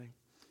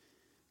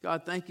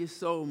God, thank you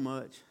so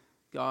much,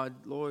 God,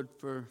 Lord,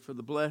 for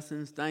the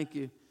blessings. Thank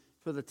you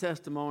for the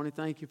testimony.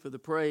 Thank you for the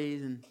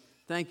praise. And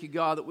thank you,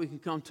 God, that we can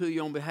come to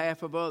you on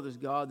behalf of others,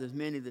 God. There's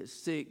many that's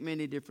sick,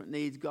 many different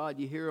needs. God,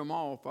 you hear them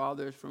all,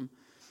 Father. It's from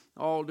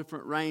all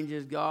different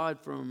ranges, God,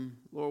 from,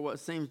 Lord,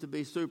 what seems to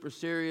be super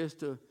serious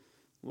to,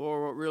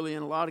 Lord, what really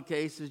in a lot of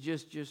cases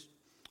just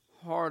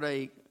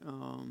heartache,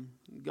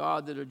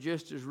 God, that are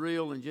just as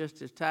real and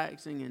just as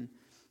taxing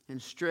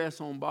and stress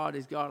on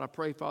bodies. God, I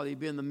pray, Father, you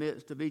be in the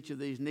midst of each of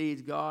these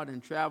needs, God,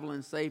 and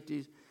traveling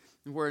safeties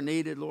and where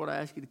needed. Lord, I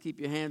ask you to keep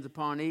your hands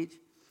upon each.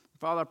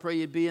 Father, I pray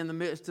you'd be in the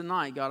midst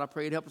tonight. God, I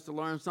pray you'd help us to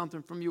learn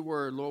something from your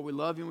word. Lord, we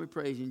love you and we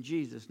praise you in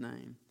Jesus'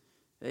 name.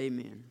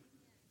 Amen.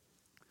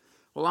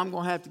 Well, I'm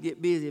going to have to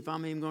get busy if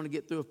I'm even going to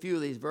get through a few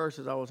of these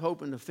verses. I was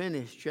hoping to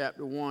finish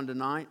chapter 1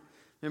 tonight.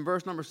 In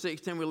verse number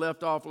 16, we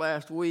left off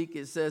last week.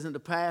 It says, "And to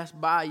pass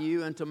by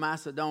you into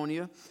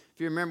Macedonia." If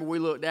you remember, we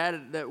looked at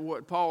it, that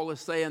what Paul is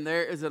saying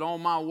there is that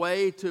on my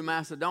way to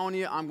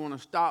Macedonia, I'm going to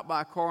stop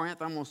by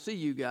Corinth. I'm going to see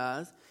you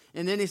guys.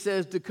 And then he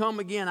says, to come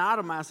again out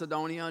of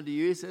Macedonia unto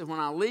you. He says, when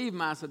I leave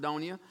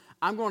Macedonia,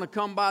 I'm going to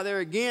come by there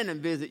again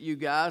and visit you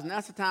guys. And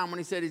that's the time when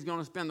he said he's going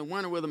to spend the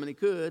winter with them, and he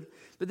could.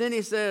 But then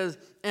he says,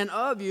 and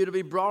of you to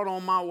be brought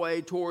on my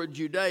way toward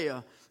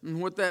Judea.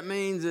 And what that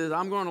means is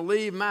I'm going to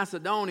leave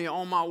Macedonia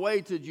on my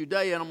way to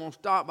Judea, and I'm going to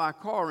stop by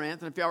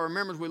Corinth. And if y'all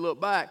remember as we look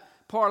back,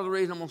 part of the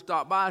reason I'm going to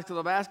stop by is because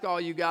I've asked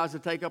all you guys to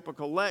take up a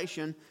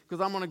collection,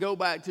 because I'm going to go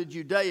back to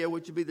Judea,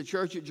 which would be the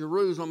church at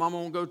Jerusalem. I'm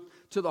going to go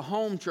to the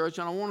home church,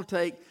 and I want to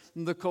take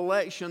the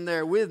collection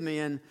there with me.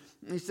 And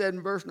he said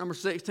in verse number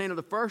 16 of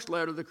the first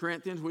letter to the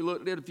Corinthians, we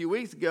looked at it a few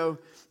weeks ago,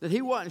 that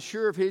he wasn't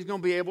sure if he's going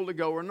to be able to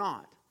go or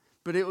not.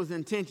 But it was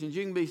intentions.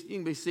 You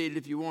can be seated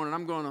if you want, and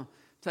I'm going to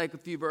take a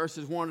few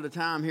verses one at a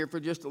time here for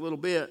just a little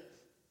bit.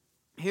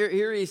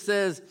 Here he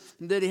says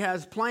that he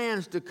has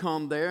plans to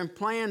come there and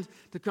plans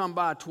to come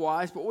by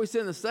twice. But what we see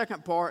in the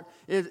second part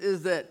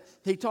is that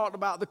he talked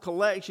about the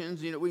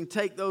collections. You know, we can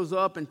take those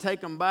up and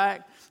take them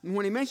back. And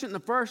when he mentioned in the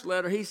first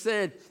letter, he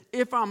said,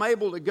 if I'm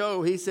able to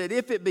go, he said,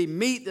 if it be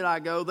meet that I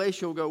go, they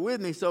shall go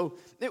with me. So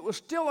it was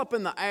still up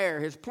in the air.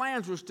 His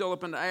plans were still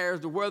up in the air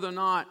as to whether or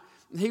not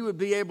he would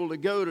be able to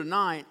go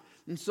tonight.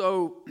 And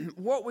so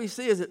what we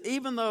see is that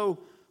even though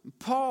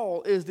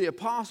Paul is the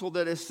apostle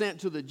that is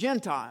sent to the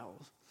Gentiles,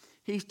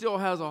 he still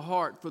has a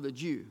heart for the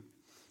Jew.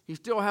 He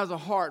still has a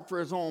heart for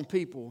his own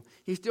people.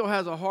 He still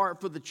has a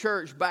heart for the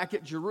church back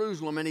at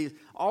Jerusalem. And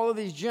all of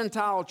these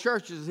Gentile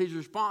churches, he's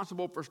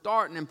responsible for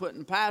starting and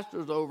putting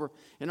pastors over.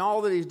 And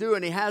all that he's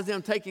doing, he has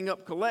them taking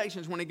up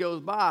collections when he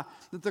goes by,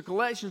 that the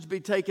collections be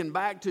taken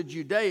back to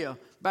Judea,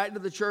 back to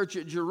the church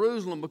at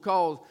Jerusalem,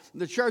 because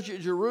the church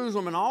at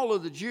Jerusalem and all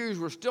of the Jews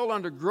were still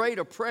under great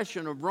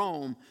oppression of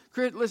Rome.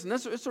 Listen,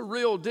 it's a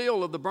real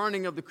deal of the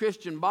burning of the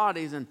Christian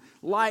bodies and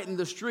lighting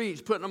the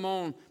streets, putting them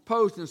on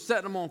posts and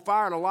setting them on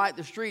fire to light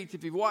the streets.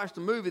 If you've watched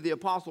the movie, The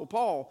Apostle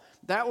Paul,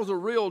 that was a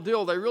real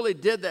deal. They really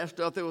did that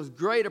stuff. There was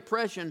great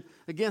oppression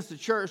against the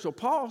church. So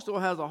Paul still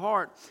has a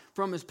heart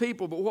from his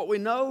people. But what we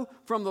know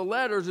from the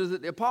letters is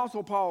that the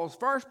Apostle Paul's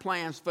first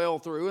plans fell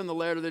through in the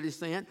letter that he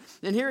sent.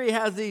 And here he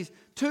has these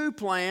two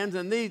plans,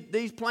 and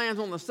these plans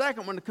on the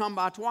second one to come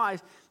by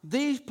twice,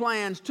 these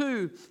plans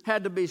too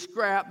had to be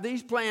scrapped.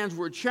 These plans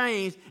were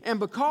changed. And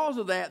because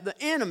of that, the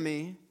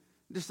enemy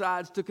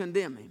decides to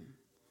condemn him.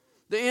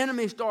 The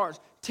enemy starts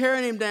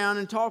tearing him down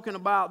and talking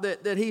about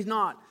that he's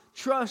not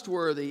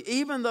trustworthy,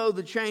 even though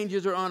the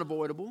changes are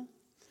unavoidable,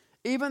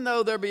 even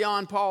though they're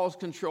beyond Paul's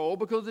control,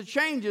 because the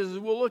changes,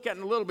 we'll look at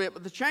in a little bit,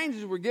 but the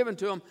changes were given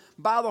to him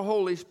by the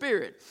Holy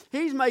Spirit.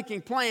 He's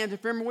making plans.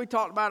 If you remember, we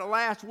talked about it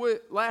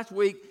last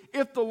week.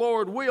 If the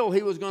Lord will,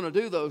 he was going to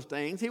do those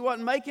things. He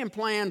wasn't making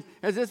plans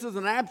as this is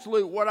an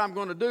absolute what I'm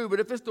going to do, but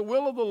if it's the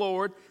will of the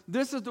Lord,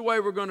 this is the way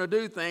we're going to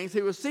do things.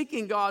 He was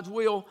seeking God's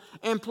will,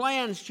 and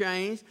plans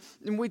changed.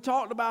 And we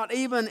talked about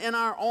even in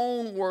our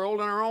own world,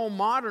 in our own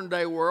modern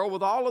day world,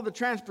 with all of the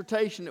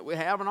transportation that we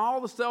have and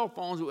all the cell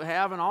phones that we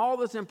have and all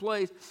this in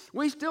place,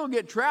 we still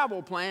get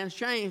travel plans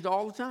changed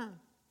all the time.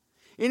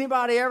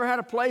 Anybody ever had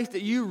a place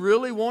that you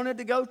really wanted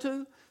to go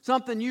to?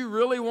 Something you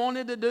really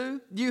wanted to do?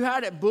 You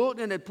had it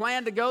booked and had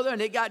planned to go there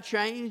and it got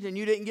changed and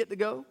you didn't get to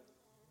go?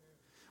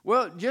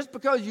 Well, just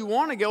because you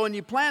want to go and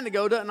you plan to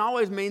go doesn't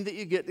always mean that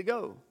you get to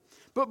go.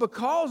 But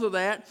because of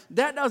that,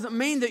 that doesn't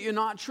mean that you're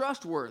not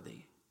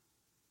trustworthy.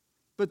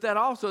 But that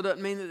also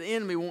doesn't mean that the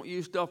enemy won't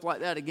use stuff like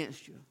that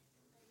against you.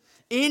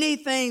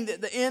 Anything that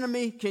the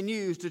enemy can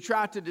use to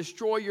try to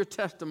destroy your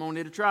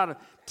testimony, to try to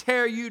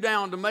tear you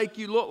down, to make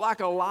you look like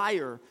a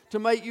liar, to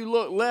make you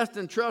look less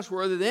than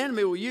trustworthy, the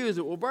enemy will use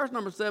it. Well, verse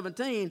number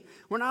 17,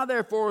 when I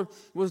therefore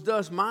was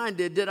thus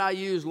minded, did I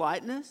use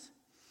lightness?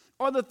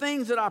 Or the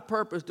things that I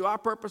purpose, do I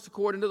purpose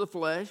according to the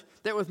flesh,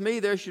 that with me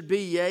there should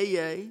be yea,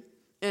 yea,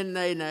 and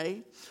nay,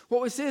 nay?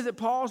 What we see is that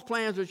Paul's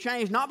plans are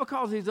changed, not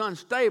because he's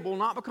unstable,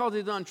 not because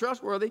he's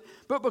untrustworthy,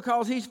 but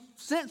because he's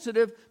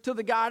sensitive to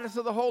the guidance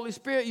of the Holy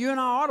Spirit. You and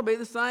I ought to be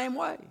the same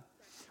way.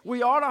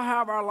 We ought to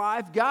have our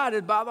life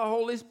guided by the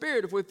Holy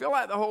Spirit. If we feel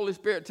like the Holy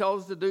Spirit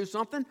tells us to do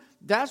something,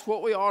 that's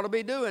what we ought to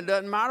be doing.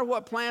 Doesn't matter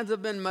what plans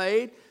have been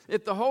made.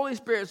 If the Holy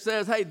Spirit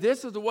says, hey,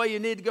 this is the way you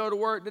need to go to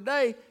work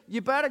today,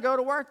 you better go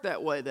to work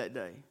that way that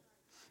day.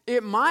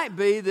 It might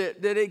be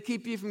that it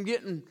keep you from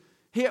getting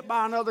hit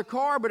by another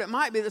car, but it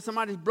might be that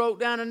somebody's broke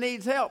down and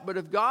needs help. But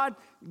if God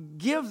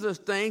gives us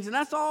things, and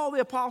that's all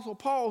the Apostle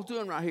Paul's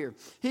doing right here.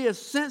 He is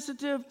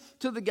sensitive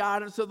to the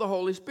guidance of the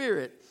Holy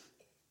Spirit.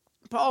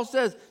 Paul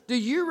says, do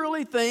you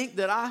really think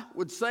that I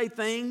would say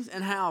things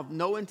and have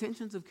no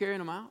intentions of carrying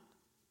them out?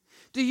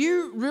 Do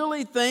you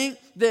really think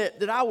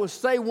that I would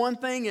say one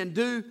thing and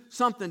do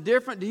something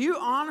different? Do you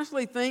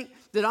honestly think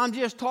that I'm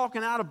just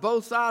talking out of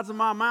both sides of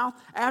my mouth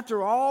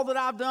after all that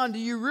I've done? Do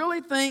you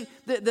really think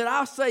that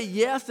I say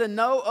yes and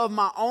no of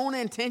my own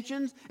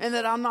intentions and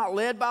that I'm not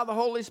led by the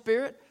Holy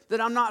Spirit?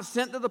 That I'm not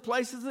sent to the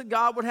places that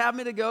God would have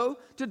me to go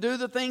to do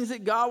the things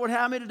that God would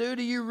have me to do?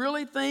 Do you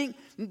really think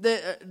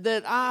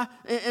that I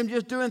am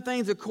just doing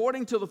things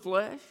according to the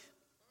flesh?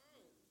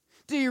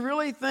 Do you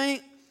really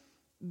think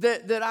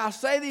that I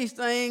say these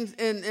things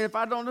and if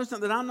I don't do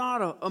something, that I'm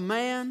not a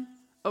man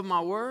of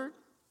my word?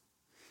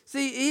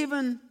 See,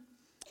 even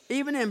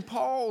in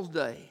Paul's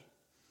day,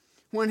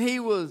 when he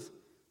was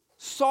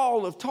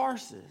Saul of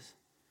Tarsus,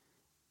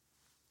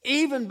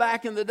 even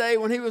back in the day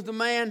when he was the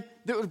man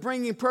that was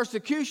bringing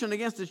persecution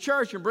against the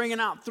church and bringing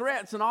out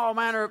threats and all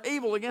manner of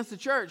evil against the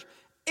church,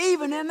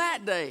 even in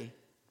that day,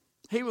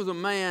 he was a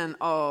man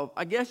of,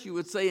 I guess you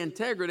would say,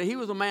 integrity. He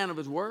was a man of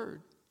his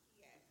word.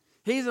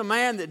 He's a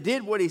man that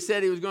did what he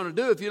said he was going to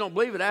do. If you don't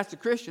believe it, ask the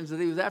Christians that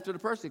he was after to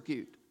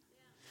persecute.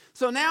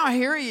 So now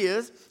here he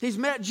is. He's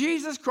met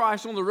Jesus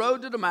Christ on the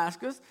road to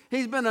Damascus.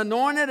 He's been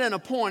anointed and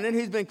appointed.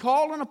 He's been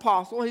called an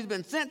apostle. He's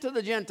been sent to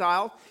the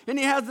Gentiles. And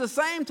he has the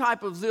same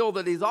type of zeal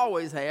that he's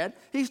always had.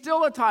 He's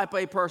still a type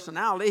A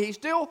personality. He's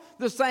still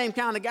the same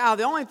kind of guy.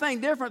 The only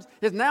thing different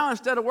is now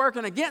instead of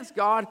working against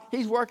God,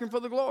 he's working for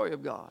the glory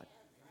of God.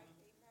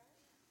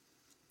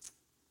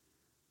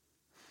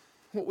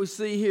 What we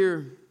see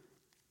here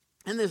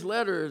in this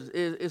letter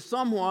is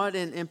somewhat,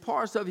 and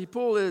parts of it,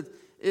 Paul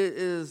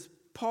is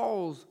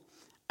Paul's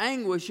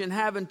anguish in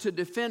having to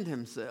defend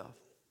himself.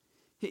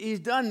 He's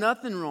done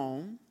nothing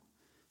wrong.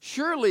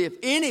 Surely if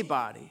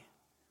anybody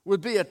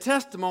would be a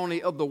testimony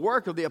of the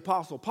work of the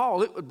Apostle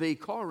Paul, it would be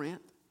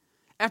Corinth.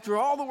 After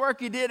all the work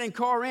he did in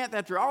Corinth,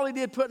 after all he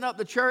did putting up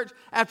the church,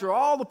 after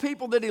all the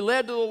people that he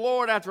led to the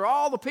Lord, after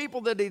all the people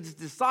that he's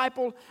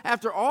discipled,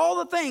 after all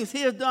the things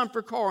he has done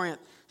for Corinth,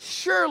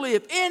 surely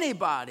if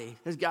anybody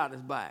has got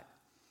his back,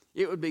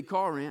 it would be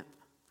Corinth.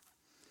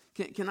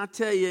 Can I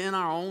tell you, in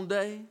our own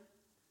day,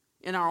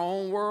 in our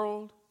own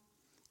world,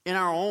 in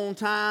our own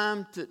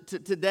time,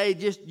 today,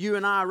 just you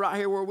and I right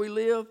here where we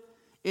live,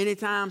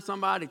 anytime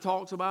somebody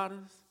talks about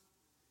us,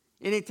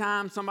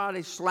 anytime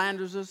somebody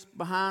slanders us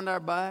behind our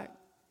back,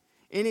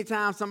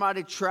 anytime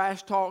somebody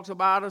trash talks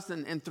about us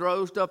and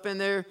throws stuff in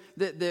there,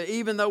 that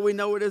even though we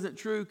know it isn't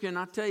true, can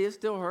I tell you, it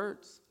still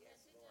hurts.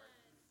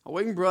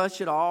 We can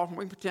brush it off, we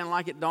can pretend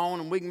like it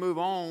don't, and we can move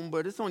on,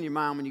 but it's on your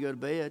mind when you go to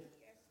bed.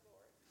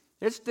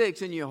 It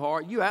sticks in your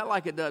heart. You act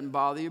like it doesn't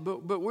bother you,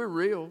 but we're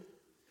real.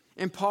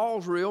 And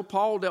Paul's real.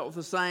 Paul dealt with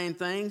the same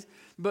things.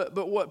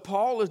 But what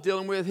Paul is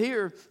dealing with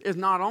here is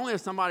not only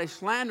is somebody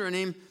slandering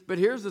him, but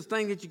here's the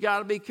thing that you got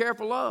to be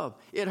careful of.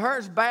 It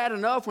hurts bad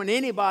enough when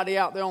anybody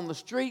out there on the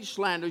street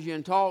slanders you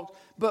and talks,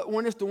 but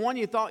when it's the one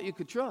you thought you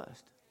could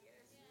trust.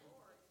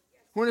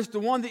 When it's the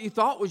one that you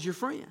thought was your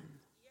friend.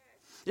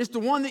 It's the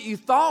one that you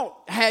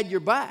thought had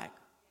your back.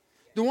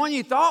 The one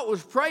you thought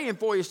was praying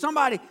for you.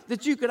 Somebody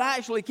that you could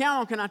actually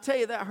count on. Can I tell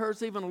you that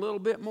hurts even a little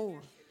bit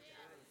more?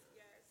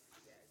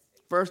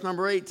 Verse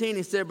number 18,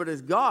 he said, but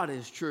as God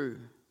is true,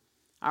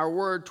 our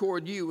word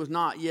toward you was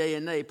not yea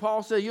and nay.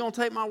 Paul said, you don't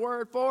take my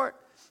word for it?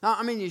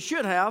 I mean, you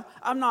should have.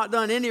 I've not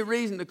done any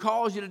reason to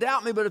cause you to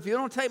doubt me, but if you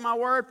don't take my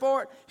word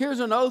for it, here's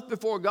an oath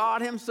before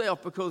God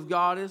himself, because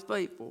God is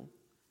faithful.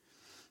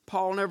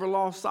 Paul never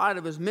lost sight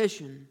of his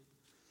mission.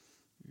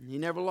 He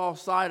never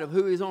lost sight of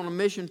who he's on a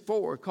mission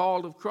for,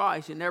 called of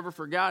Christ. He never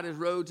forgot his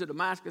road to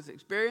Damascus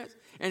experience,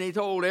 and he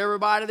told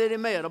everybody that he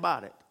met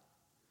about it.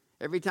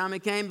 Every time he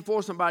came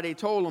before somebody, he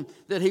told them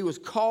that he was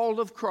called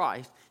of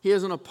Christ. He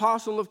is an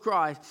apostle of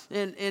Christ.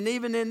 And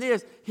even in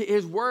this,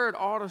 his word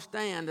ought to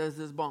stand as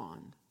his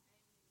bond.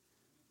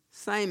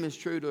 Same is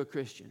true to a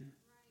Christian.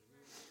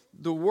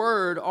 The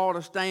word ought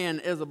to stand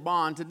as a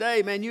bond.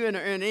 Today, man, you're in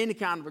any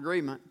kind of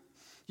agreement.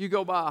 You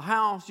go buy a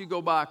house, you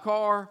go buy a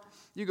car,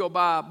 you go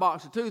buy a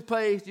box of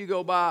toothpaste, you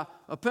go buy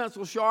a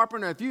pencil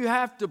sharpener. If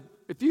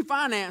you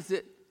finance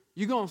it,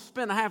 you're going to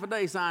spend a half a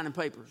day signing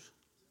papers.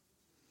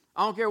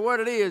 I don't care what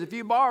it is. If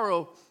you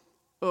borrow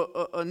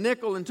a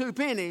nickel and 2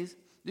 pennies,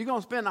 you're going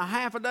to spend a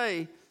half a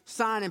day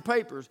signing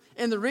papers.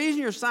 And the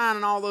reason you're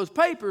signing all those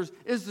papers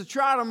is to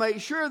try to make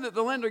sure that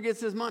the lender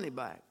gets his money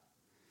back.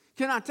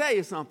 Can I tell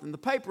you something? The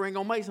paper ain't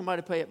going to make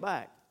somebody pay it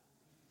back.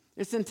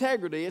 It's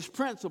integrity. It's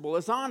principle.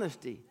 It's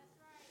honesty.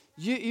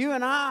 You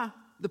and I,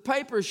 the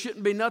papers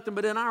shouldn't be nothing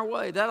but in our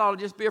way. That ought to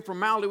just be a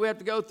formality we have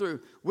to go through.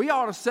 We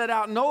ought to set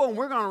out knowing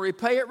we're going to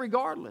repay it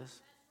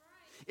regardless.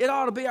 It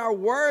ought to be our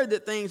word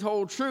that things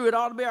hold true. It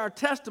ought to be our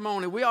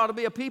testimony. We ought to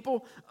be a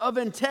people of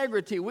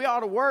integrity. We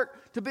ought to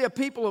work to be a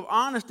people of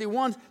honesty,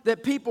 ones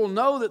that people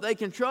know that they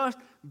can trust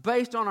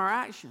based on our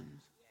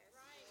actions.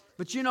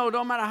 But you know,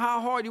 no matter how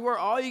hard you work,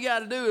 all you got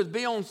to do is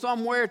be on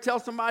somewhere, tell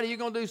somebody you're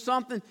going to do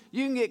something.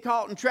 You can get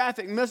caught in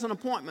traffic, miss an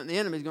appointment, and the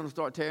enemy's going to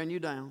start tearing you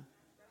down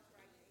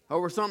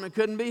over something that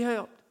couldn't be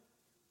helped.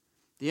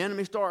 The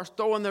enemy starts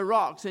throwing their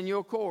rocks in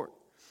your court.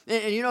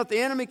 And you know, if the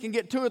enemy can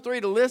get 2 or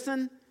 3 to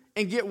listen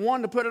and get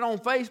 1 to put it on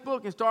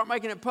Facebook and start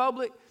making it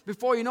public,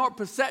 before you know it,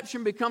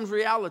 perception becomes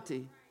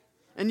reality.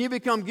 And you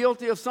become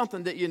guilty of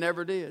something that you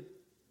never did.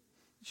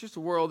 It's just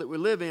the world that we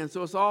live in.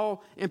 So it's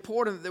all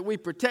important that we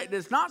protect it.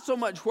 It's not so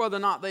much whether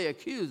or not they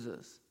accuse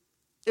us.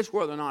 It's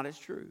whether or not it's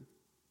true.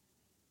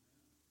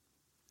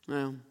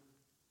 Now,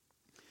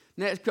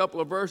 next couple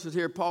of verses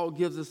here, Paul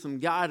gives us some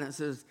guidance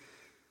as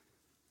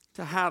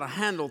to how to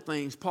handle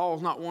things.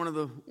 Paul's not one of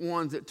the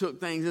ones that took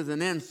things as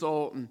an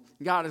insult and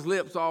got his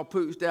lips all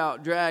pooched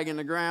out, dragging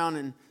the ground,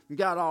 and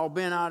got all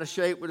bent out of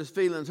shape with his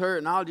feelings hurt,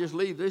 and I'll just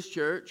leave this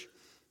church.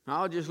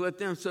 I'll just let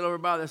them sit over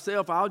by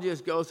themselves. I'll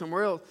just go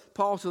somewhere else.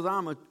 Paul says,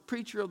 I'm a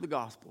preacher of the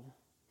gospel.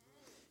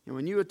 And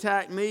when you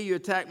attack me, you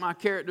attack my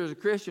character as a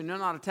Christian. You're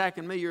not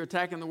attacking me. You're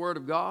attacking the Word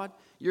of God.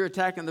 You're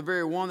attacking the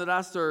very one that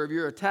I serve.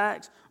 Your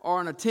attacks are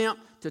an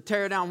attempt to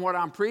tear down what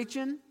I'm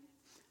preaching,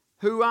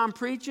 who I'm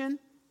preaching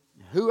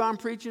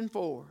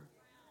for.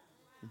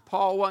 And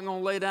Paul wasn't going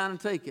to lay down and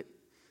take it.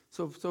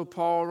 So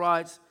Paul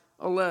writes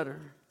a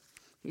letter.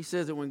 He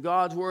says that when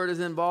God's Word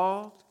is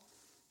involved,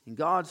 and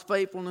God's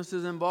faithfulness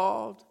is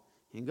involved,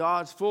 and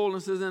God's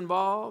fullness is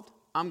involved,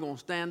 I'm going to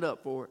stand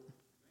up for it.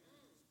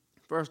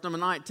 Verse number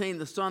 19,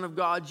 the Son of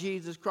God,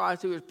 Jesus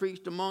Christ, who is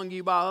preached among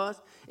you by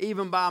us,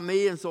 even by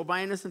me and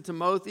Silvanus and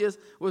Timotheus,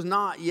 was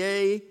not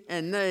yea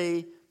and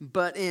nay,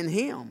 but in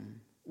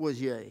him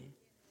was yea.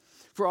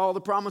 For all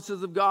the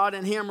promises of God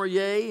in him are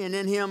yea, and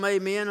in him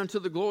amen, unto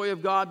the glory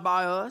of God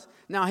by us.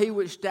 Now he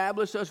which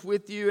established us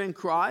with you in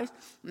Christ,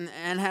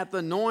 and hath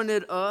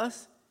anointed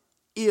us,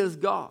 is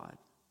God,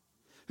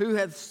 who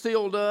hath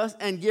sealed us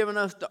and given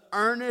us the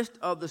earnest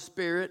of the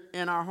Spirit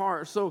in our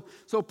hearts. So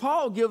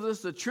Paul gives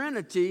us the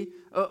Trinity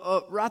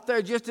right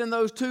there just in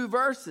those 2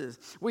 verses.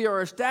 We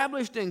are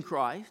established in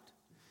Christ,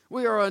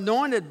 we are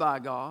anointed by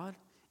God,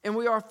 and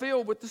we are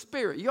filled with the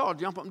Spirit. You ought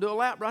to jump up and do a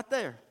lap right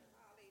there.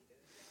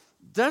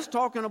 That's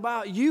talking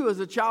about you as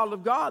a child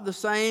of God, the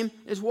same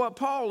as what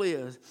Paul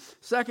is.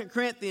 2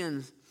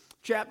 Corinthians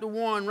chapter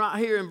 1, right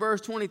here in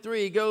verse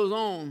 23, he goes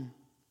on,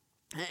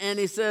 and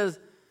he says,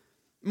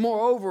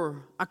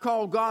 moreover, I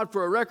call God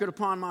for a record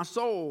upon my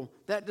soul,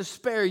 that to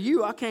spare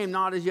you I came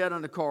not as yet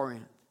unto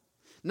Corinth.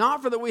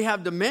 Not for that we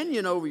have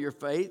dominion over your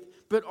faith,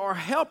 but are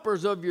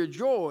helpers of your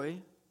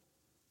joy,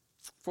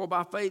 for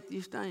by faith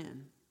you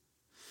stand.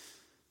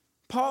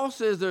 Paul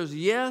says there's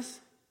yes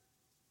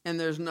and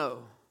there's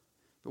no.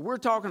 But we're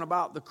talking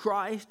about the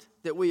Christ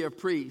that we have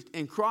preached.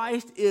 And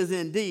Christ is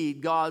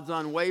indeed God's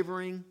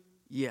unwavering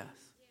yes.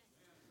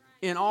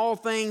 In all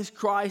things,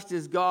 Christ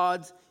is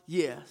God's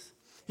yes.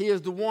 He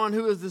is the one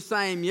who is the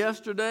same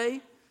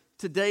yesterday,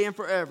 today, and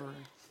forever.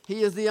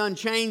 He is the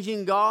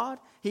unchanging God.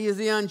 He is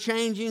the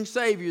unchanging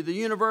Savior. The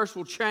universe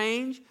will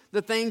change.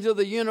 The things of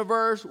the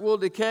universe will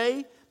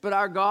decay, but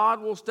our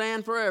God will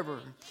stand forever.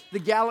 The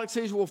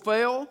galaxies will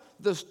fail.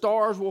 The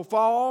stars will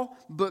fall,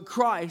 but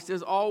Christ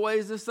is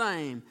always the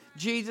same.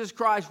 Jesus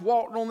Christ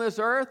walked on this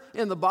earth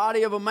in the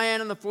body of a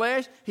man in the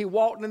flesh. He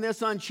walked in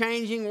this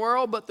unchanging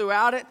world, but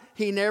throughout it,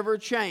 he never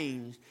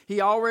changed.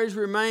 He always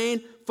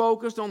remained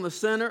focused on the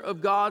center of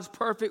God's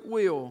perfect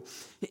will.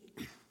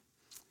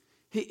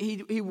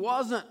 He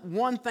wasn't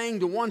one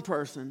thing to one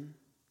person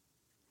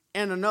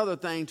and another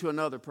thing to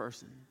another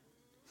person.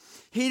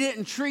 He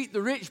didn't treat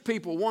the rich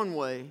people one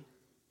way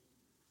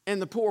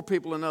and the poor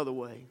people another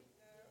way.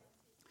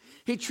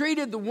 He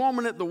treated the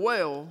woman at the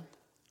well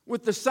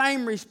with the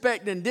same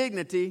respect and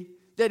dignity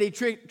that he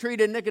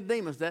treated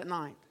Nicodemus that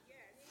night.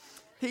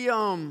 He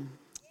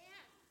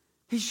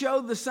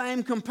showed the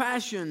same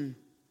compassion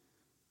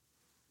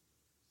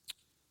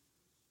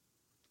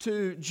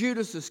to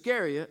Judas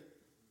Iscariot,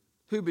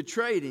 who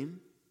betrayed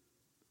him,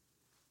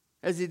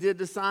 as he did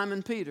to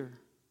Simon Peter,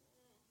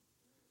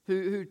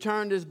 who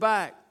turned his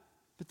back,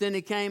 but then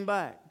he came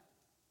back.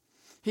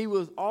 He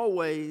was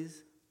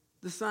always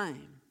the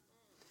same.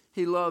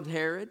 He loved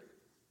Herod.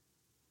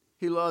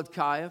 He loved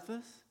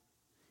Caiaphas.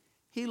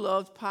 He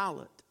loved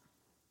Pilate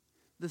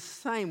the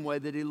same way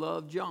that he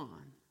loved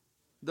John,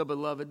 the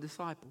beloved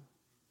disciple.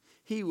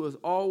 He was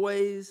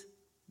always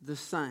the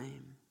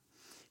same.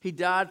 He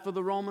died for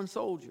the Roman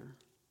soldier.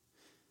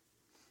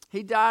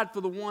 He died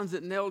for the ones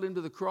that nailed him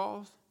to the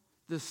cross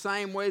the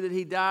same way that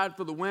he died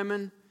for the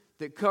women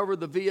that covered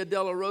the Via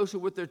Dolorosa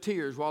with their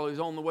tears while he was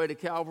on the way to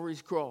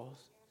Calvary's cross.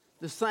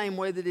 The same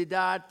way that he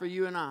died for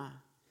you and I.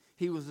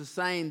 He was the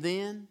same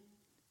then.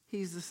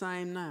 He's the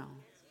same now.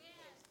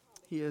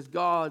 He is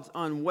God's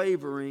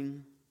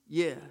unwavering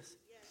yes.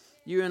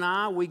 You and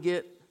I, we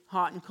get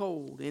hot and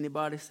cold.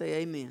 Anybody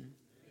say amen?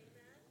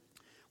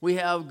 We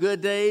have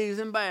good days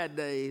and bad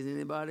days.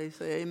 Anybody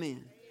say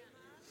amen?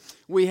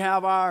 We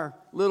have our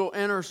little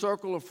inner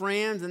circle of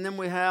friends, and then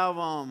we have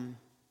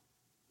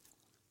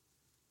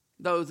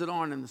those that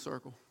aren't in the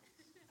circle.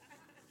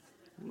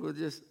 We'll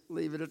just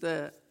leave it at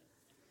that.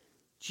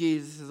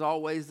 Jesus is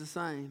always the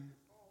same.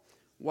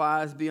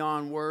 Wise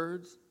beyond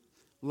words,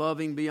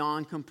 loving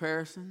beyond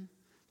comparison,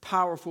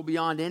 powerful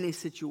beyond any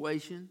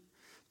situation,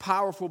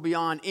 powerful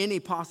beyond any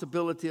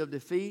possibility of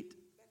defeat,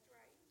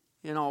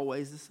 and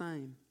always the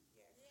same.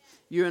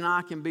 You and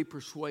I can be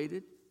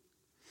persuaded.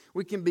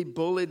 We can be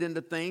bullied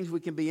into things. We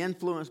can be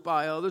influenced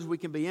by others. We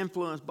can be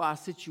influenced by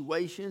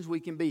situations.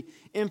 We can be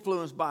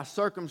influenced by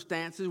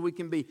circumstances. We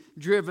can be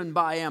driven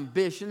by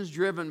ambitions,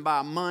 driven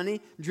by money,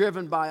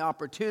 driven by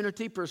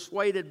opportunity,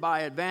 persuaded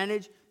by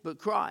advantage. But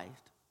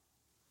Christ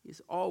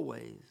is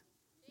always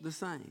the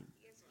same.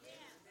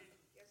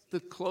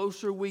 The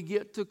closer we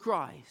get to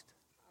Christ,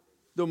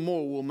 the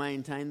more we'll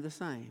maintain the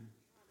same.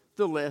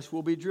 The less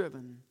we'll be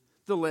driven.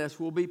 The less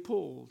we'll be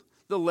pulled.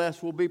 The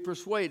less we'll be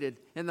persuaded,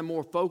 and the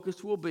more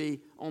focused we'll be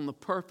on the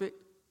perfect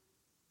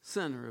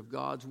center of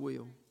God's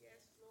will.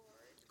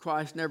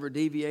 Christ never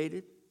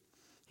deviated.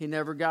 He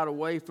never got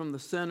away from the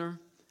center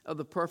of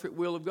the perfect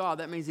will of God.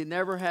 That means he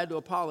never had to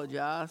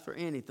apologize for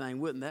anything.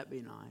 Wouldn't that be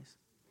nice?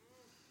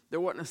 There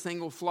wasn't a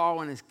single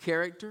flaw in his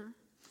character.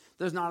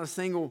 There's not a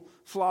single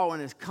flaw in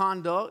his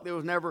conduct. There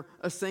was never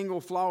a single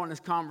flaw in his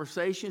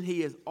conversation.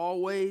 He is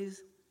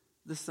always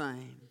the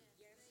same.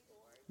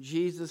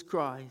 Jesus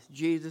Christ.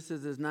 Jesus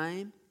is his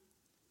name.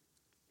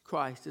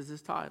 Christ is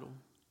his title.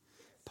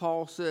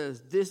 Paul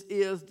says, this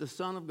is the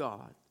Son of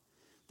God,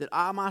 that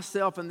I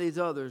myself and these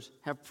others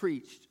have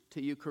preached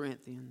to you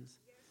Corinthians.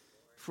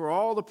 For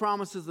all the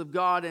promises of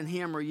God in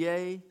him are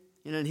yea,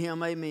 and in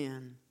him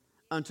amen,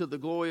 unto the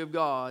glory of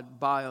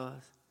God by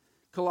us.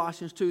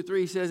 Colossians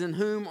 2:3 says, in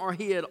whom are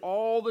hid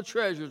all the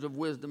treasures of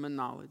wisdom and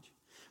knowledge.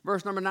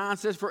 Verse number 9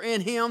 says, for in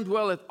him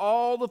dwelleth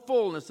all the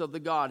fullness of the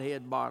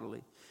Godhead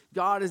bodily.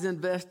 God has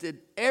invested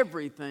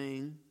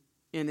everything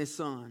in his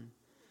Son.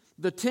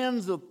 The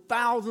tens of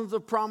thousands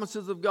of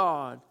promises of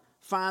God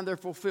find their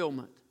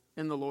fulfillment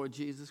in the Lord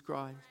Jesus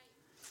Christ.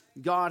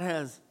 God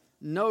has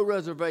no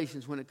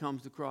reservations when it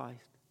comes to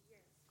Christ.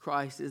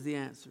 Christ is the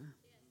answer.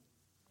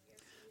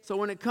 So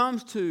when it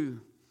comes to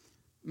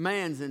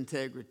man's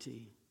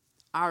integrity,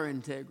 our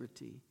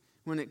integrity,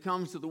 when it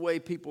comes to the way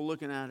people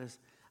looking at us,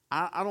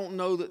 I don't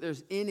know that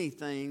there's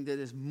anything that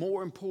is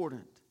more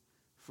important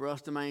for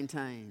us to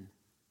maintain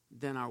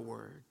than our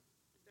word.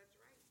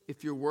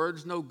 If your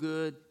word's no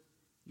good,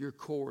 your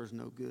core is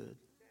no good.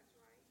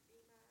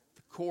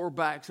 The core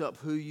backs up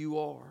who you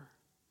are.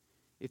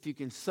 If you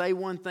can say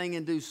one thing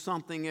and do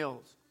something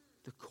else,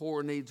 the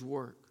core needs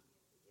work.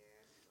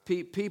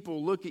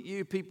 People look at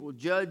you, people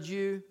judge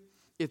you.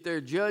 If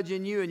they're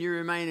judging you and you're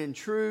remaining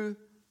true,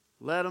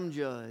 let them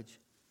judge.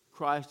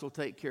 Christ will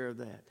take care of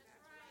that.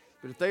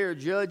 But if they are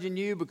judging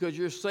you because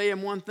you're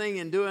saying one thing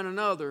and doing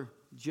another,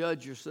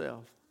 judge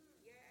yourself.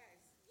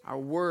 Our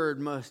word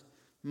must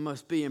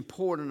be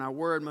important. Our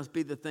word must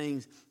be the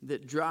things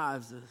that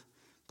drives us.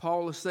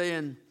 Paul is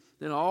saying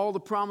that all the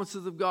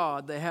promises of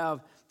God, they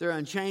have their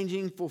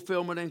unchanging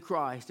fulfillment in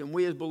Christ. And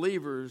we as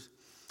believers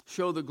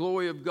show the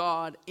glory of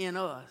God in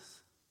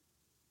us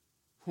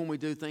when we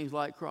do things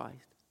like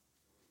Christ.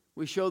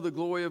 We show the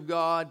glory of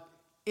God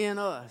in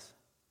us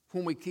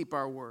when we keep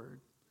our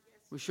word.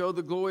 We show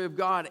the glory of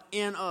God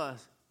in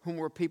us when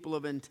we're people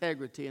of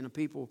integrity and a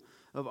people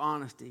of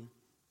honesty.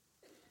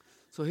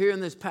 So here in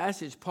this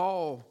passage,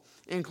 Paul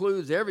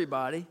includes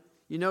everybody.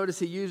 You notice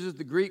he uses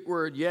the Greek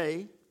word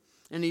yea,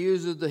 and he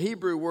uses the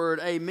Hebrew word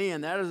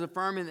amen. That is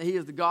affirming that he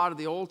is the God of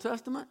the Old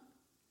Testament,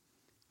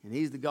 and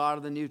he's the God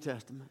of the New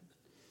Testament.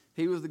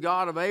 He was the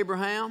God of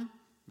Abraham,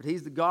 but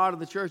he's the God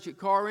of the church at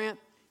Corinth,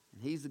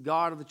 and he's the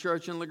God of the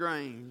church in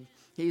LaGrange.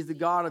 He's the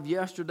God of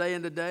yesterday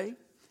and today.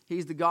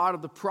 He's the God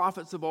of the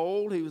prophets of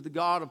old. He was the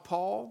God of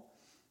Paul.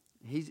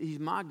 He's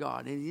my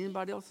God. Is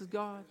anybody else's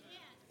God?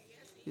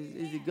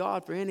 Is he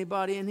God for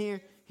anybody in here?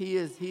 He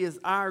is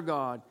our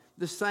God,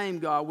 the same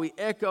God. We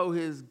echo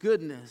his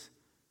goodness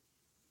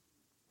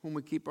when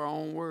we keep our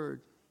own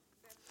word.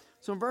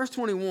 So in verse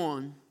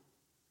 21,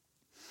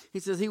 he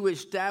says, he which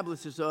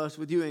establishes us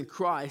with you in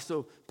Christ.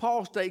 So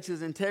Paul stakes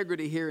his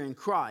integrity here in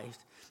Christ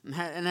and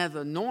has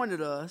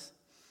anointed us,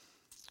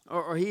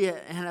 or he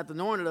hath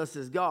anointed us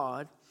as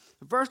God.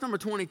 Verse number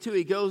 22,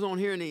 he goes on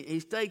here and he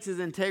stakes his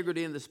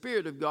integrity in the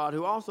Spirit of God,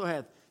 who also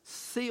hath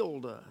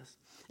sealed us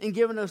and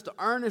given us the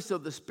earnest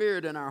of the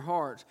Spirit in our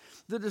hearts.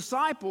 The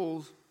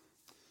disciples,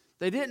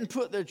 they didn't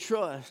put their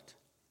trust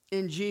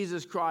in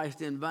Jesus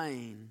Christ in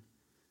vain.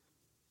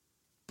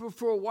 But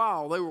for a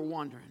while, they were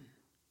wondering.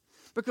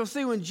 Because,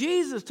 see, when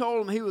Jesus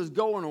told them he was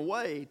going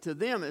away, to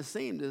them it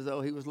seemed as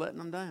though he was letting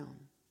them down.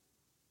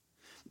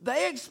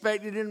 They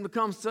expected him to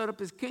come set up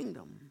his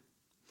kingdom.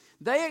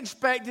 They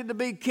expected to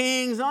be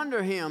kings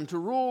under him, to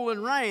rule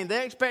and reign.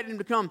 They expected him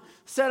to come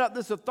set up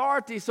this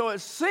authority. So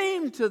it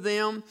seemed to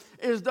them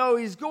as though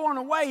he's going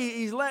away,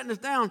 he's letting us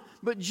down.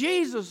 But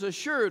Jesus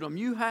assured them,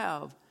 you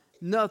have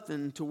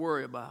nothing to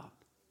worry about.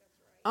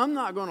 I'm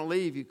not going to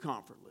leave you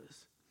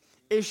comfortless.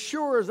 As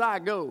sure as I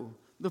go,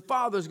 the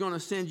Father's going to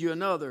send you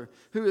another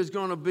who is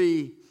going to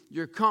be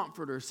your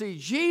comforter. See,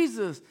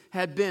 Jesus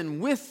had been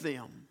with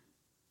them,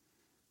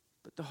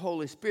 but the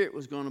Holy Spirit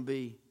was going to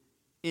be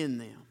in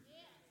them.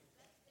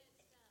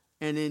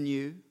 And in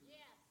you.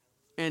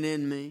 And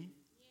in me.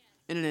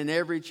 And in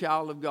every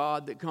child of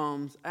God that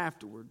comes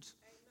afterwards.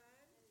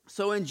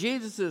 So in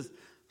Jesus'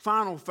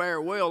 final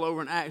farewell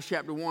over in Acts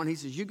chapter 1, he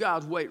says, you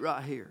guys wait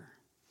right here.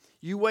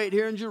 You wait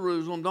here in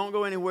Jerusalem. Don't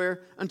go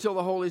anywhere until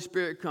the Holy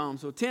Spirit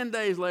comes. So 10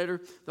 days later,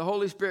 the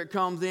Holy Spirit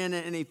comes in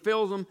and he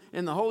fills them.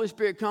 And the Holy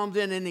Spirit comes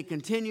in and he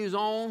continues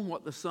on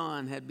what the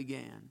Son had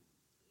began.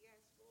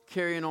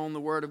 Carrying on the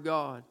Word of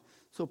God.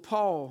 So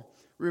Paul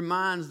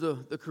reminds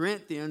the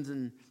Corinthians,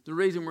 and the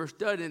reason we're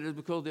studying it is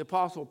because the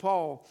Apostle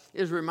Paul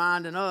is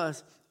reminding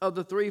us of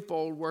the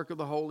threefold work of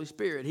the Holy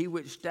Spirit. He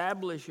which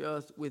established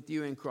us with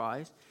you in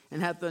Christ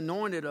and hath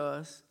anointed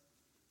us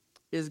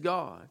is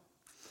God.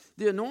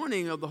 The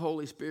anointing of the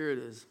Holy Spirit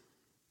is,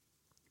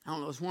 I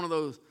don't know, it's one of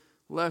those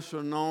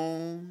lesser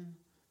known,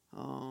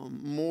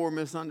 more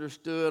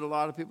misunderstood. A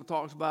lot of people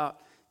talk about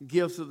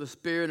gifts of the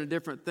Spirit and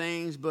different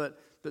things, but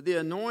the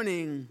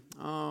anointing,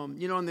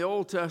 in the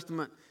Old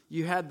Testament,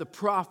 you had the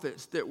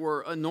prophets that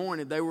were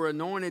anointed. They were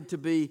anointed to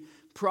be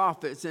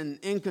prophets. And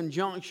in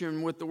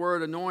conjunction with the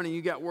word anointing,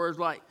 you got words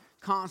like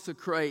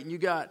consecrate. And you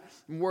got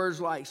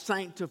words like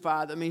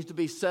sanctify. That means to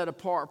be set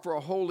apart for a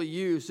holy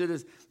use. It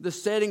is the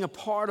setting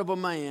apart of a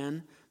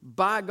man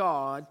by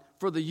God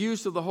for the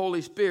use of the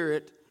Holy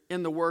Spirit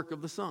in the work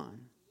of the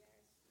Son.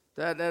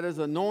 That is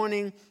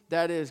anointing,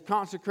 that is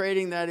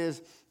consecrating, that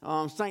is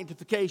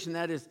sanctification,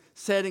 that is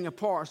setting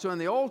apart. So in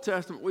the Old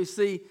Testament, we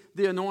see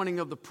the anointing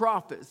of the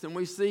prophets, and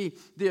we see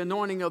the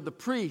anointing of the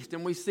priest,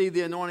 and we see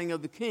the anointing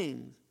of the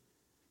kings.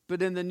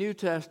 But in the New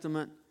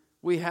Testament,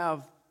 we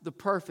have the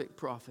perfect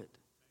prophet.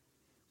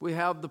 We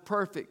have the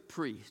perfect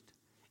priest.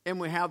 And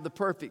we have the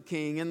perfect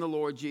King in the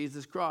Lord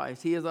Jesus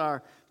Christ. He is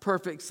our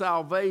perfect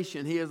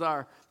salvation. He is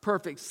our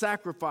perfect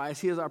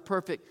sacrifice. He is our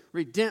perfect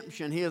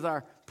redemption. He is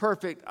our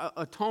perfect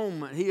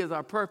atonement. He is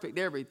our perfect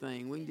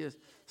everything. We can just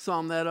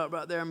sum that up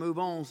right there and move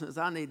on, since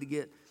I need to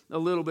get a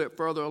little bit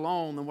further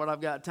along than what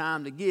I've got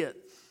time to get.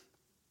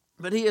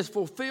 But He has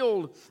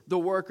fulfilled the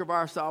work of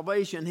our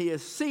salvation. He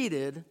is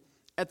seated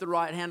at the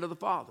right hand of the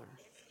Father.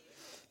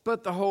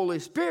 But the Holy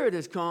Spirit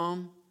has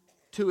come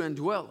to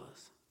indwell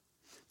us.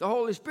 The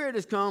Holy Spirit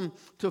has come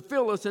to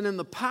fill us, and in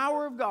the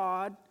power of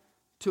God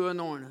to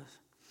anoint us.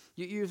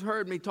 You've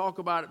heard me talk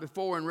about it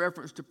before in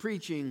reference to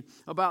preaching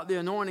about the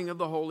anointing of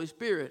the Holy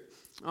Spirit.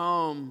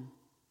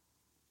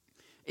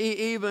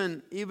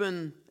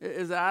 Even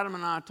as Adam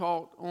and I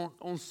talked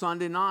on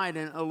Sunday night,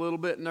 and a little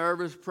bit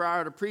nervous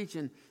prior to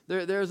preaching,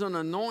 there's an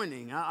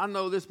anointing. I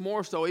know this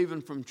more so even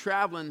from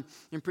traveling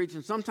and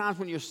preaching. Sometimes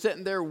when you're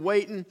sitting there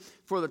waiting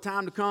for the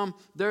time to come,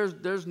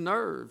 there's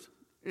nerves.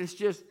 It's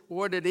just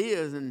what it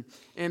is.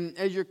 And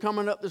as you're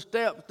coming up the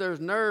steps, there's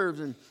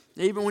nerves. And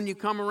even when you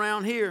come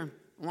around here,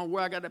 I don't know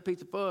where I got that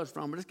piece of fuzz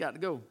from, but it's got to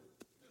go.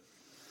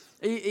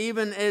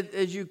 Even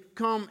as you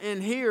come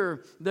in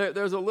here,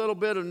 there's a little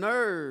bit of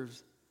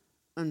nerves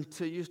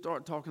until you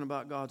start talking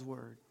about God's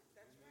Word.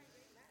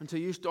 Until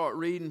you start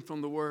reading from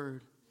the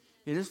Word.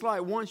 And it's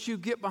like once you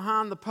get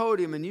behind the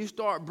podium and you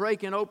start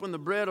breaking open the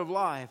bread of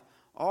life,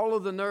 all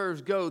of the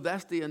nerves go.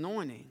 That's the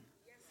anointing.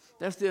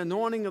 That's the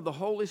anointing of the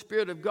Holy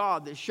Spirit of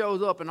God that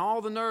shows up, and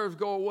all the nerves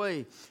go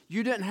away.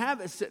 You didn't have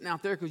it sitting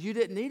out there because you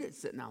didn't need it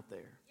sitting out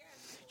there.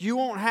 You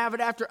won't have it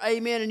after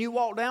amen and you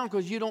walk down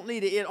because you don't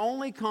need it. It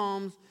only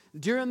comes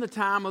during the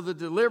time of the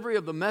delivery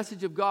of the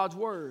message of God's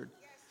Word.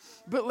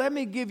 But let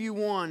me give you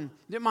one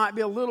that might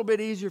be a little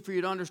bit easier for you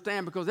to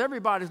understand, because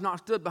everybody's not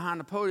stood behind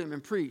the podium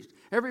and preached.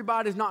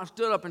 Everybody's not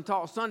stood up and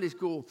taught Sunday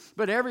school,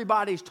 but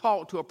everybody's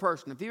talked to a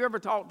person. If you ever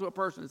talked to a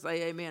person,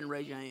 say amen and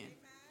raise your hand.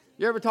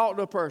 You ever talked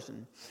to a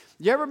person?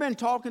 You ever been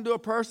talking to a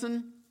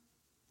person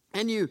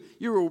and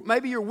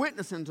maybe you're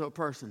witnessing to a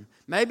person?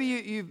 Maybe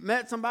you've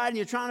met somebody and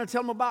you're trying to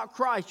tell them about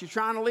Christ. You're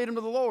trying to lead them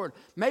to the Lord.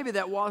 Maybe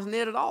that wasn't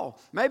it at all.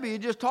 Maybe you're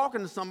just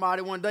talking to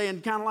somebody one day,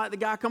 and kind of like the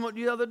guy come up to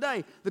you the other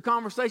day, the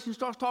conversation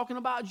starts talking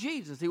about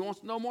Jesus. He wants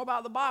to know more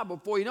about the Bible.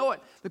 Before you know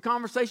it, the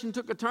conversation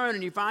took a turn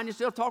and you find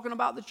yourself talking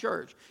about the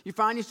church. You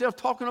find yourself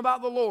talking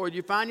about the Lord.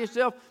 You find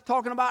yourself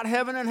talking about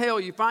heaven and hell.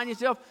 You find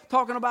yourself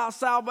talking about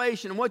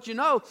salvation. And what you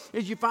know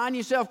is you find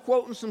yourself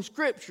quoting some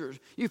scriptures.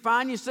 You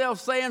find yourself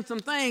saying some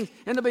things,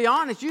 and to be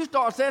honest, you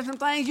start saying some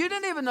things you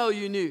didn't even know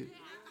you knew.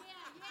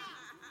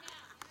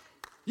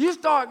 You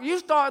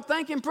start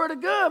thinking pretty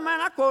good.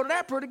 Man, I quoted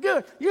that pretty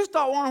good. You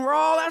start wondering where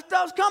all that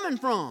stuff's coming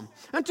from.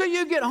 Until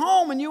you get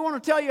home and you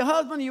want to tell your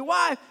husband or your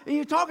wife, and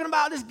you're talking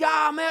about this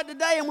guy I met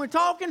today, and we're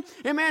talking,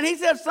 and man, he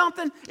said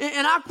something,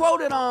 and I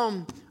quoted,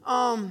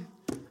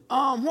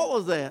 what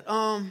was that?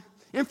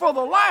 And for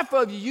the life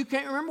of you, you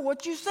can't remember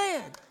what you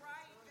said.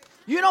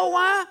 You know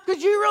why?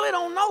 Because you really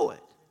don't know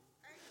it.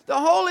 The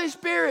Holy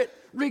Spirit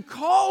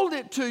recalled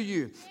it to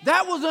you.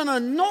 That was an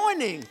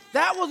anointing.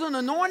 That was an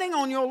anointing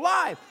on your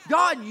life.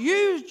 God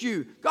used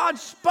you. God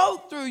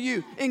spoke through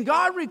you. And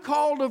God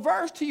recalled a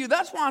verse to you.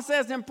 That's why I say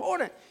it's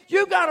important.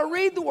 You got to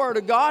read the Word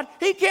of God.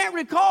 He can't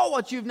recall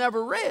what you've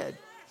never read.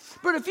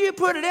 But if you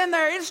put it in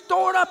there, it's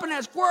stored up in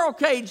that squirrel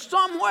cage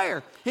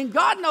somewhere. And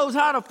God knows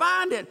how to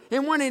find it.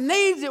 And when He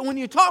needs it, when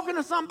you're talking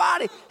to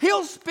somebody,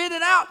 He'll spit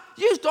it out.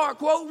 You start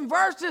quoting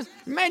verses.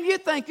 Man, you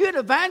think you're an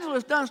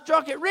evangelist done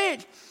struck it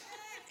rich.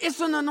 It's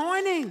an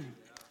anointing.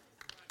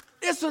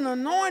 It's an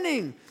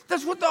anointing.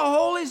 That's what the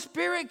Holy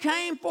Spirit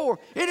came for.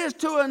 It is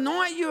to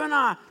anoint you and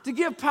I, to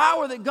give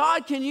power that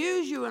God can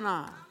use you and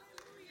I.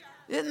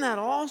 Isn't that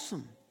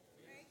awesome?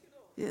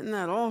 Isn't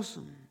that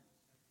awesome?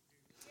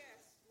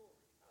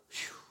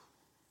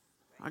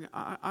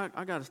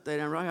 I got to stay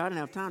down right here. I didn't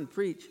have time to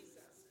preach.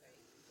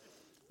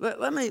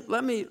 Let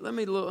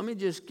me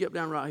just skip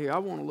down right here. I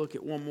want to look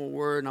at one more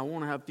word, and I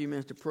want to have a few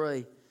minutes to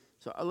pray.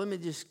 So let me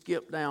just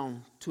skip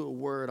down to a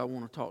word I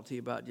want to talk to you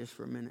about just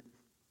for a minute.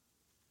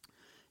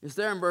 It's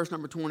there in verse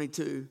number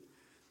 22,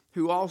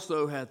 who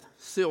also hath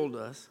sealed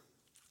us.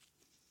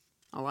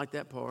 I like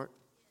that part.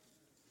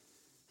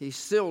 He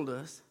sealed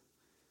us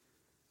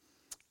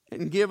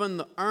and given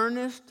the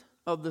earnest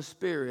of the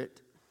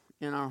Spirit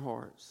in our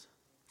hearts.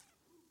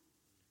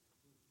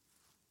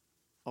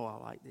 Oh, I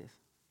like this.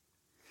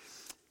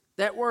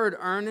 That word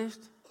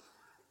earnest,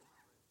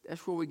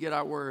 that's where we get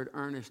our word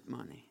earnest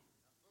money.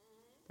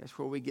 That's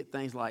where we get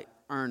things like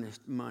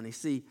earnest money.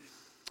 See,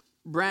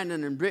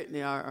 Brandon and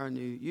Brittany, our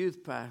new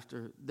youth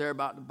pastor, they're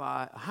about to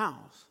buy a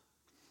house.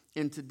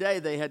 And today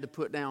they had to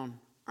put down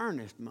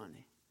earnest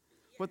money.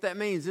 What that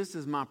means, this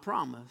is my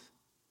promise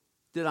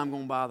that I'm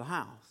going to buy the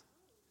house.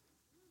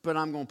 But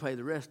I'm going to pay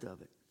the rest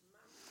of it.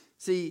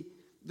 See,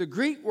 the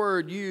Greek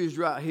word used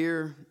right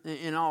here,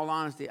 in all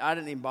honesty, I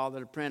didn't even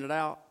bother to print it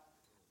out.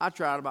 I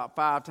tried about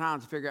 5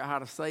 times to figure out how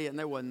to say it, and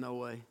there wasn't no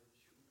way.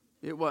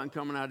 It wasn't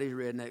coming out of these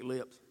redneck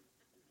lips.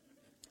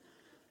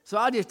 So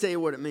I'll just tell you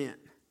what it meant.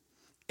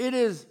 It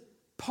is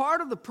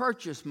part of the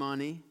purchase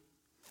money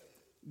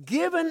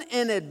given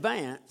in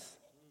advance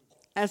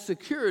as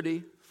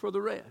security for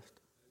the rest.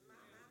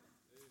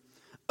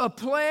 A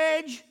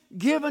pledge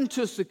given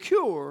to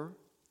secure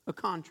a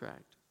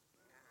contract.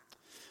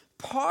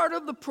 Part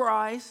of the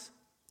price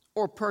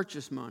or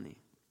purchase money.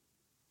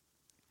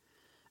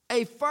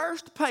 A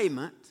first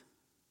payment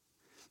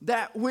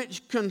that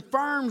which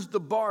confirms the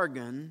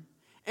bargain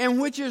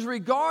and which is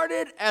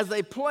regarded as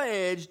a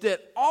pledge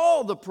that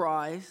all the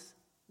price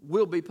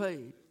will be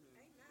paid.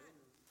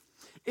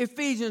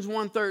 Ephesians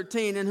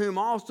 1:13, in whom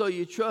also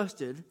you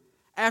trusted,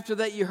 after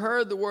that you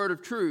heard the word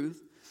of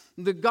truth,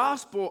 the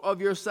gospel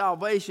of your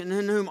salvation,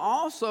 in whom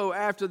also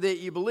after that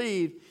you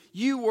believed,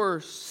 you were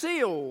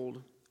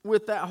sealed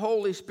with that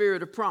Holy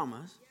Spirit of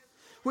promise,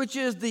 which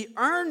is the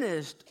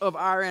earnest of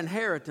our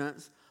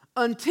inheritance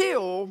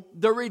until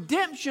the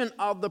redemption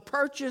of the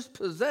purchased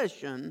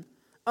possession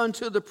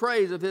unto the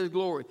praise of His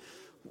glory.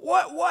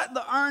 What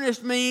the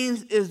earnest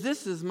means is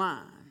this is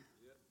mine.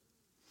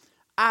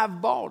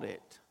 I've bought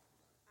it.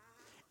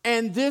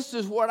 And this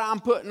is what I'm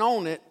putting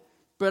on it,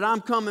 but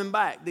I'm coming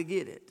back to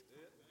get it.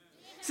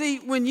 See,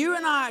 when you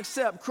and I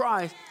accept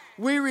Christ,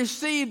 we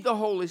receive the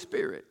Holy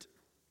Spirit.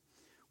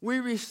 We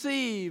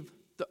receive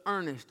the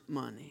earnest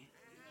money.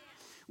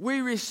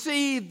 We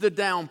receive the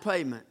down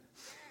payment.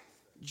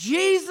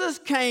 Jesus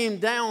came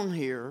down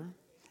here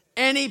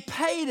and He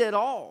paid it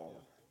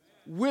all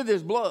with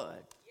His blood.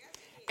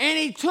 And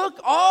He took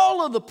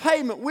all of the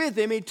payment with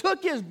Him. He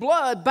took His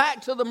blood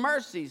back to the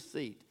mercy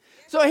seat.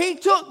 So He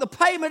took the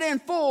payment in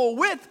full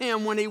with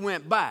Him when He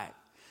went back.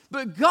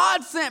 But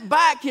God sent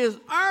back His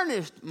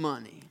earnest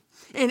money.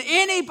 And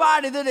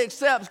anybody that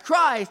accepts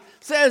Christ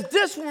says,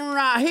 this one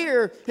right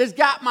here has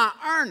got my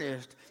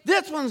earnest.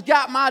 This one's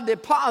got my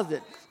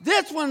deposit.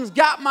 This one's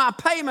got my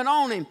payment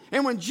on him.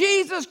 And when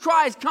Jesus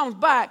Christ comes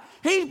back,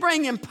 He's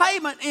bringing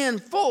payment in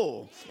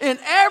full. And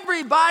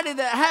everybody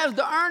that has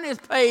the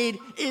earnest paid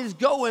is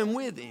going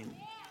with Him.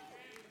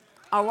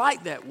 I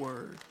like that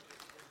word.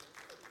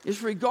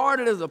 It's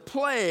regarded as a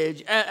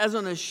pledge, as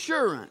an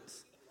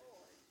assurance.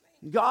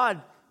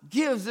 God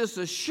gives this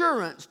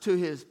assurance to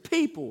His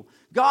people.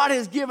 God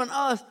has given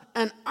us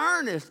an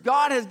earnest.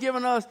 God has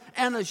given us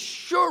an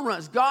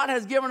assurance. God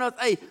has given us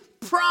a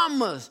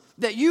promise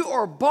that you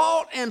are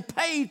bought and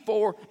paid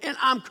for, and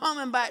I'm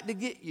coming back to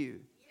get you.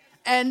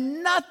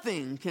 And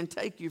nothing can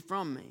take you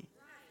from me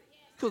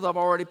because I've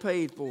already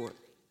paid for it.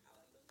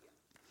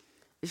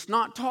 It's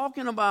not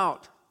talking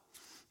about,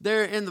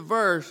 there in the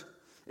verse,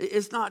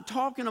 it's not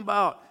talking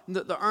about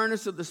the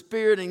earnest of the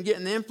Spirit and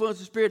getting the influence of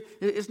the Spirit.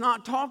 It's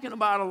not talking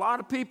about, a lot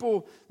of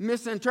people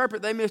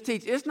misinterpret, they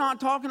misteach. It's not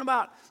talking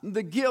about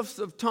the gifts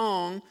of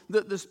tongue,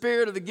 the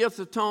Spirit of the gifts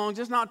of tongues.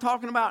 It's not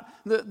talking about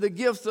the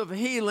gifts of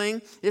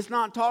healing. It's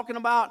not talking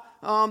about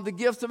the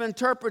gifts of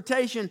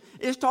interpretation.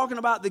 It's talking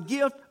about the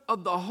gift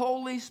of the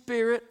Holy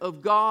Spirit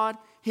of God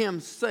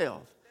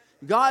Himself.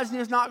 God's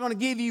just not going to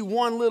give you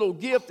one little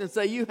gift and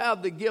say you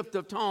have the gift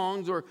of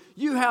tongues or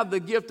you have the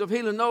gift of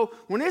healing. No,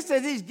 when it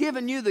says He's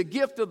given you the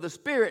gift of the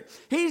Spirit,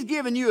 He's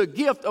given you a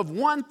gift of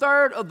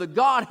 1/3 of the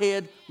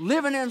Godhead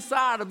living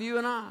inside of you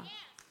and I.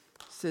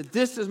 He said,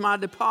 this is my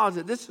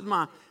deposit. This is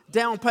my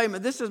down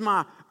payment. This is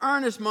my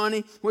earnest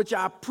money, which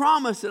I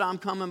promise that I'm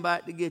coming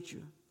back to get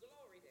you.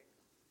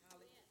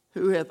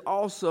 Who hath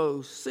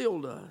also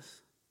sealed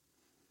us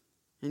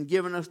and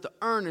given us the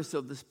earnest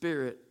of the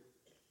Spirit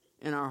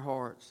in our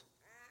hearts.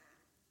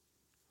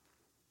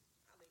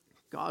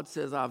 God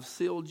says, I've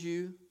sealed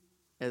you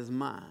as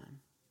mine.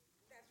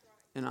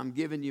 And I'm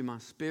giving you my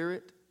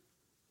Spirit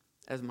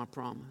as my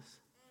promise.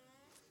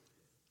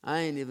 I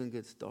ain't even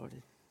get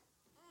started.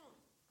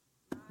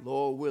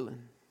 Lord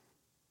willing,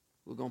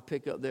 we're going to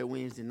pick up there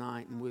Wednesday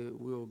night and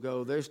we'll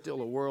go. There's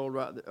still a word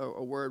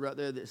right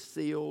there that's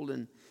sealed,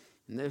 and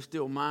there's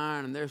still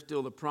mine, and there's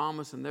still the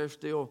promise, and there's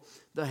still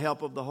the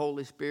help of the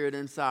Holy Spirit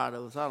inside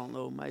of us. I don't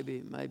know,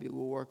 maybe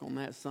we'll work on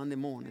that Sunday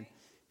morning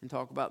and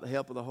talk about the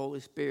help of the Holy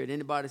Spirit.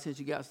 Anybody, since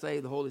you got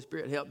saved, the Holy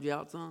Spirit helped you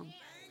out some?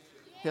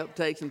 Helped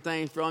take some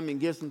things from you and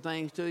give some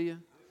things to you?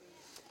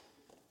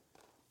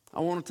 I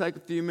want to take a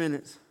few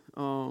minutes.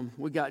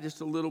 We got just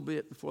a little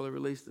bit before they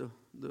release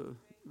the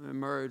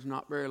marriage,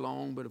 not very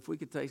long, but if we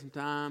could take some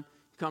time,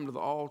 come to the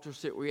altar,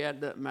 sit where you're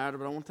at, doesn't matter,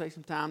 but I want to take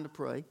some time to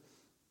pray.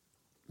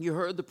 You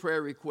heard the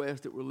prayer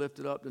requests that were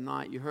lifted up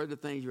tonight. You heard the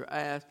things you were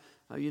asked.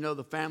 You know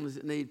the families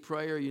that need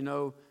prayer. You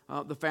know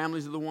the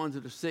families are the ones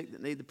that are sick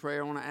that need the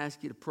prayer. I want to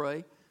ask you to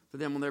pray for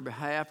them on their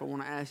behalf. I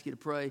want to ask you to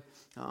pray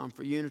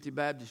for Unity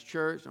Baptist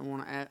Church.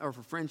 Or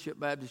for Friendship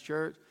Baptist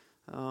Church.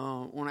 I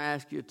want to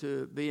ask you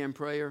to be in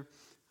prayer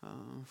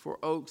for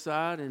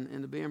Oakside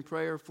and to be in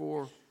prayer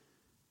for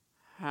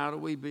how do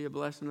we be a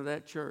blessing to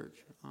that church.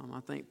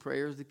 I think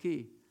prayer is the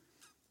key.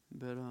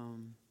 But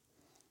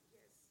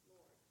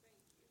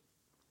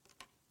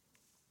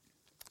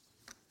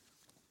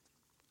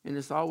and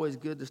it's always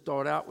good to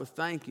start out with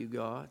thank you,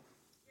 God.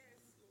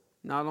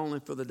 Not only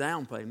for the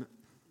down payment,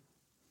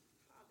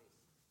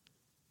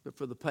 but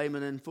for the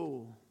payment in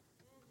full.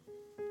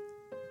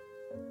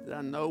 That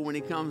I know when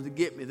He comes to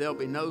get me, there'll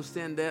be no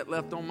sin debt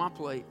left on my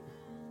plate.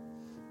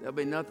 There'll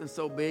be nothing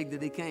so big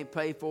that He can't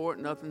pay for it,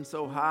 nothing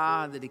so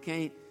high that He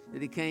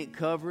can't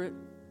cover it,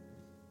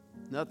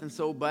 nothing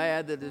so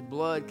bad that His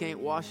blood can't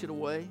wash it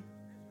away.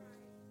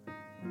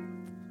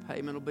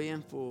 Payment will be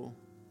in full.